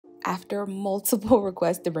After multiple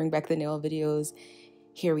requests to bring back the nail videos,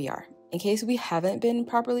 here we are. In case we haven't been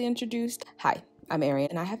properly introduced, hi, I'm Arian,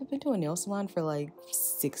 and I haven't been to a nail salon for like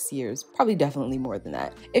 6 years, probably definitely more than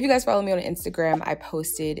that. If you guys follow me on Instagram, I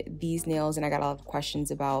posted these nails and I got a lot of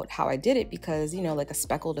questions about how I did it because, you know, like a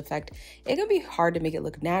speckled effect, it can be hard to make it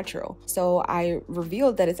look natural. So I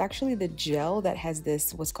revealed that it's actually the gel that has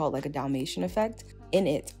this, what's called like a Dalmatian effect in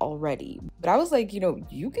it already. But I was like, you know,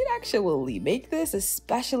 you could actually make this,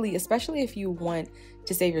 especially if you want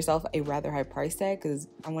to save yourself a rather high price tag, because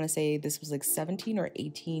I want to say this was like $17 or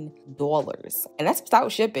 $18, and that's without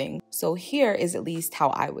shipping. So here is at least how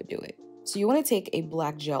I would do it. So you want to take a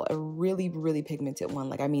black gel, a really pigmented one,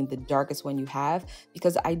 like I mean the darkest one you have,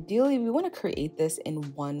 because ideally we want to create this in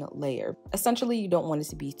one layer. Essentially, you don't want it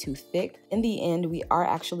to be too thick. In the end, we are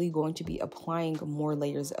actually going to be applying more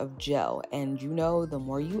layers of gel, and you know, the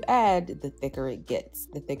more you add, the thicker it gets.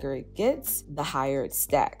 The thicker it gets, the higher it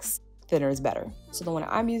stacks. Thinner is better. So the one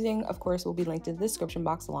I'm using, of course, will be linked in the description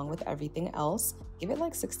box along with everything else. Give it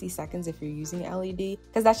like 60 seconds if you're using LED,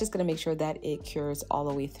 because that's just gonna make sure that it cures all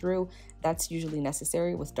the way through. That's usually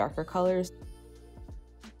necessary with darker colors.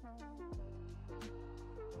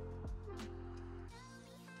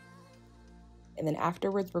 And then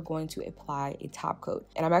afterwards, we're going to apply a top coat.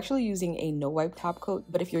 And I'm actually using a no wipe top coat,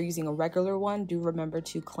 but if you're using a regular one, do remember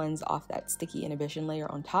to cleanse off that sticky inhibition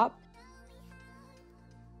layer on top.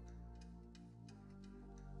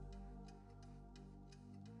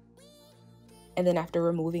 And then after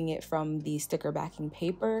removing it from the sticker backing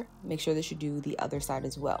paper, make sure that you do the other side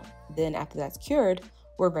as well. Then after that's cured,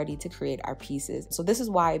 we're ready to create our pieces. So this is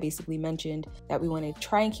why I basically mentioned that we want to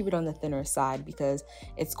try and keep it on the thinner side, because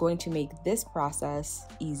it's going to make this process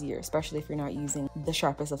easier, especially if you're not using the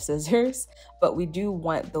sharpest of scissors. But we do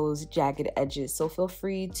want those jagged edges. So feel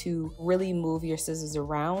free to really move your scissors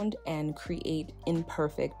around and create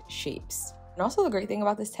imperfect shapes. And also the great thing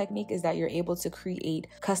about this technique is that you're able to create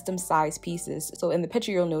custom size pieces. So in the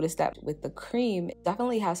picture, you'll notice that with the cream, it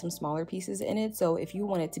definitely has some smaller pieces in it. So if you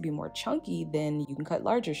want it to be more chunky, then you can cut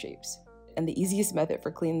larger shapes. And the easiest method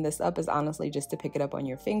for cleaning this up is honestly just to pick it up on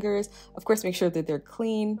your fingers. Of course, make sure that they're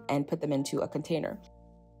clean and put them into a container.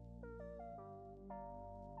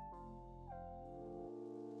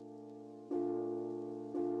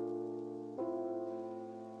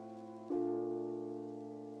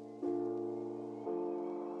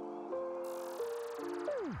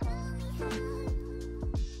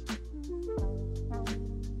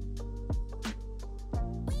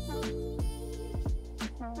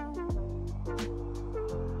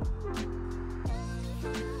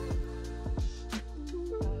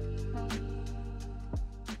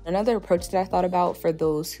 Another approach that I thought about for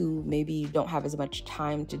those who maybe don't have as much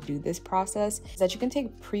time to do this process is that you can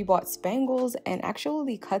take pre-bought spangles and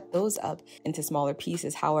actually cut those up into smaller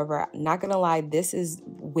pieces. However, not gonna lie, this is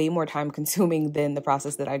way more time consuming than the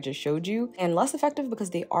process that I just showed you, and less effective because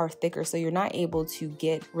they are thicker, so you're not able to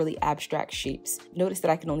get really abstract shapes. Notice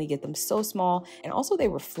that I can only get them so small, and also they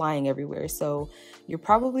were flying everywhere, so you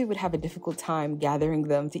probably would have a difficult time gathering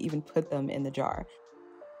them to even put them in the jar.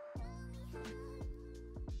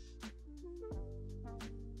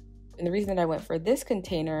 And the reason that I went for this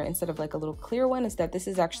container instead of like a little clear one is that this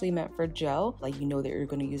is actually meant for gel. Like, you know that you're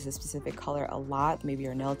going to use a specific color a lot, maybe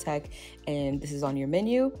you're a nail tech and this is on your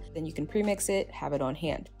menu, then you can premix it, have it on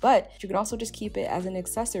hand. But you can also just keep it as an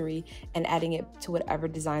accessory and adding it to whatever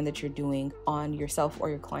design that you're doing on yourself or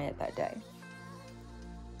your client that day.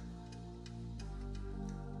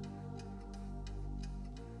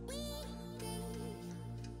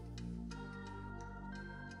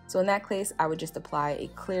 So in that case, I would just apply a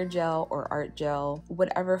clear gel or art gel,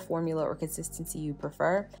 whatever formula or consistency you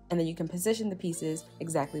prefer, and then you can position the pieces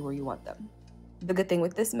exactly where you want them. The good thing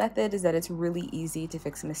with this method is that it's really easy to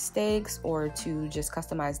fix mistakes or to just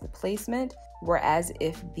customize the placement. Whereas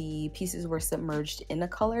if the pieces were submerged in a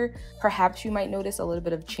color, perhaps you might notice a little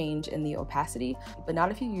bit of change in the opacity, but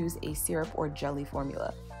not if you use a syrup or jelly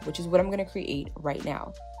formula, which is what I'm going to create right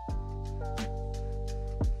now.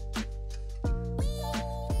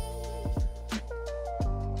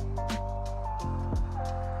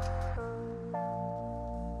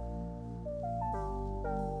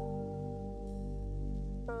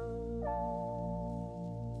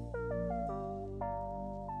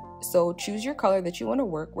 So choose your color that you want to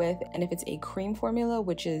work with, and if it's a cream formula,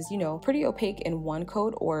 which is, you know, pretty opaque in one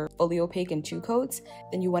coat or fully opaque in 2 coats,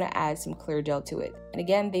 then you want to add some clear gel to it. And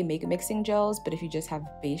again, they make mixing gels, but if you just have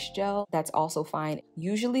base gel, that's also fine.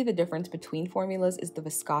 Usually the difference between formulas is the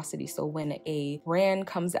viscosity. So when a brand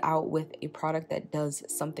comes out with a product that does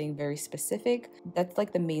something very specific, that's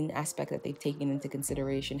like the main aspect that they've taken into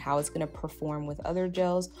consideration, how it's going to perform with other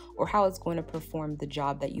gels or how it's going to perform the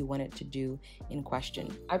job that you want it to do in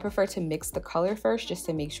question. I prefer to mix the color first just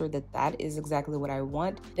to make sure that that is exactly what I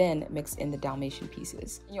want, then mix in the Dalmatian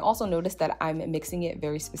pieces. And you'll also notice that I'm mixing it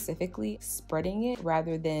very specifically, spreading it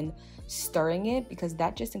rather than stirring it, because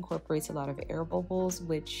that just incorporates a lot of air bubbles,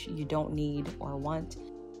 which you don't need or want.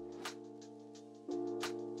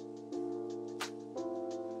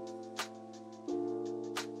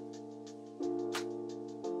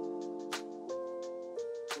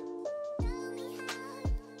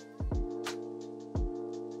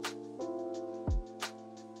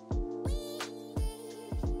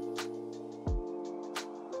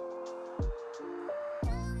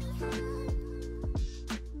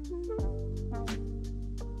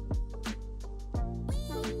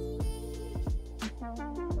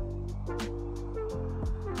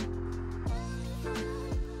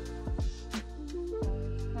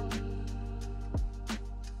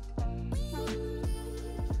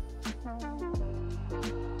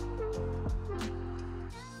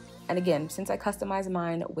 And again, since I customized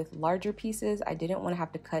mine with larger pieces, I didn't want to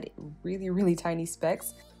have to cut really tiny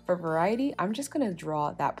specks. For variety, I'm just going to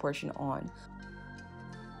draw that portion on.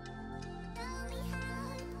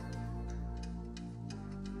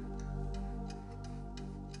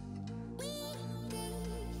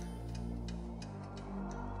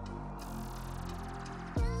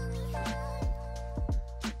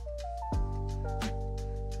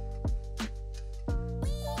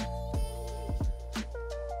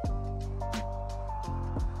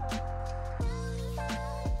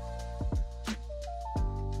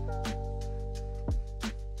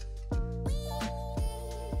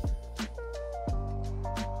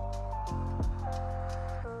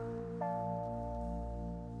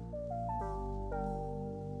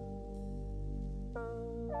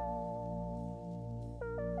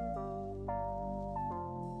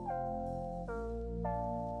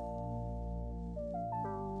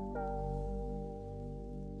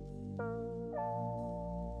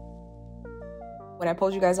 When I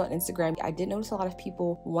posted you guys on Instagram, I did notice a lot of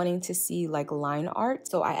people wanting to see like line art.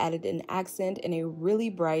 So I added an accent in a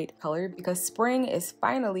really bright color because spring is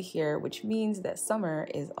finally here, which means that summer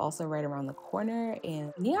is also right around the corner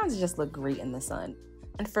and neons just look great in the sun.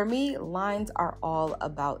 And for me, lines are all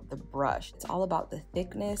about the brush. It's all about the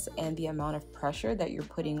thickness and the amount of pressure that you're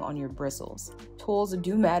putting on your bristles. Tools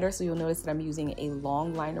do matter, so you'll notice that I'm using a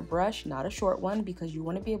long liner brush, not a short one, because you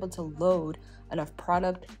want to be able to load enough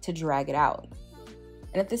product to drag it out.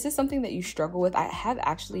 And if this is something that you struggle with, I have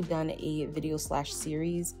actually done a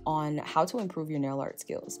video/series on how to improve your nail art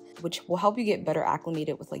skills, which will help you get better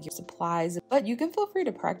acclimated with like your supplies, but you can feel free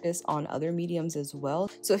to practice on other mediums as well.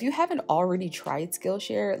 So if you haven't already tried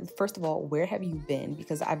Skillshare, first of all, where have you been?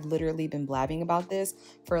 Because I've literally been blabbing about this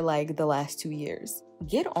for like the last 2 years.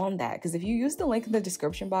 Get on that, because if you use the link in the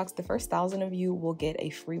description box, the first 1,000 of you will get a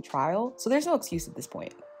free trial. So there's no excuse at this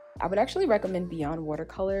point. I would actually recommend Beyond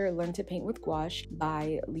Watercolor Learn to Paint with Gouache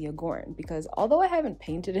by Leah Gorin, because although I haven't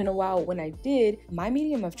painted in a while, when I did, my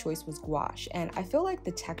medium of choice was gouache, and I feel like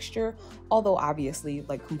the texture, although obviously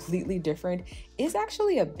like completely different, is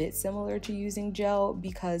actually a bit similar to using gel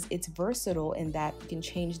because it's versatile in that you can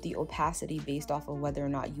change the opacity based off of whether or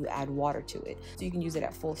not you add water to it. So you can use it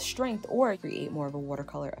at full strength or create more of a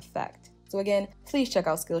watercolor effect. So again, please check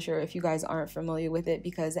out Skillshare if you guys aren't familiar with it,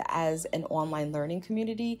 because as an online learning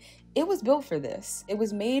community, it was built for this. It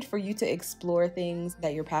was made for you to explore things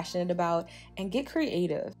that you're passionate about and get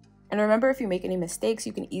creative. And remember, if you make any mistakes,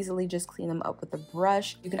 you can easily just clean them up with a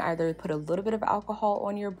brush. You can either put a little bit of alcohol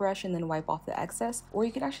on your brush and then wipe off the excess, or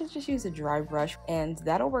you can actually just use a dry brush and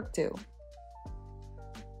that'll work too.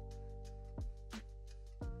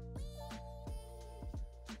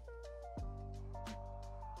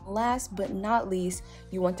 Last but not least,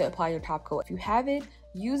 you want to apply your top coat. If you have it,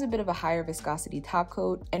 use a bit of a higher viscosity top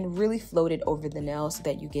coat and really float it over the nail so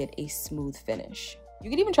that you get a smooth finish. You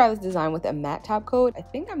can even try this design with a matte top coat. I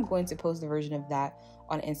think I'm going to post a version of that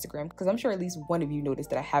on Instagram because I'm sure at least one of you noticed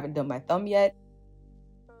that I haven't done my thumb yet.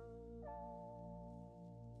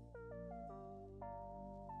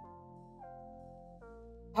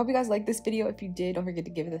 I hope you guys liked this video. If you did, don't forget to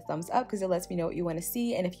give it a thumbs up because it lets me know what you want to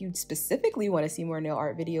see. And if you specifically want to see more nail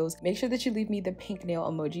art videos, make sure that you leave me the pink nail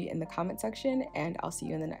emoji in the comment section, and I'll see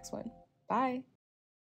you in the next one. Bye.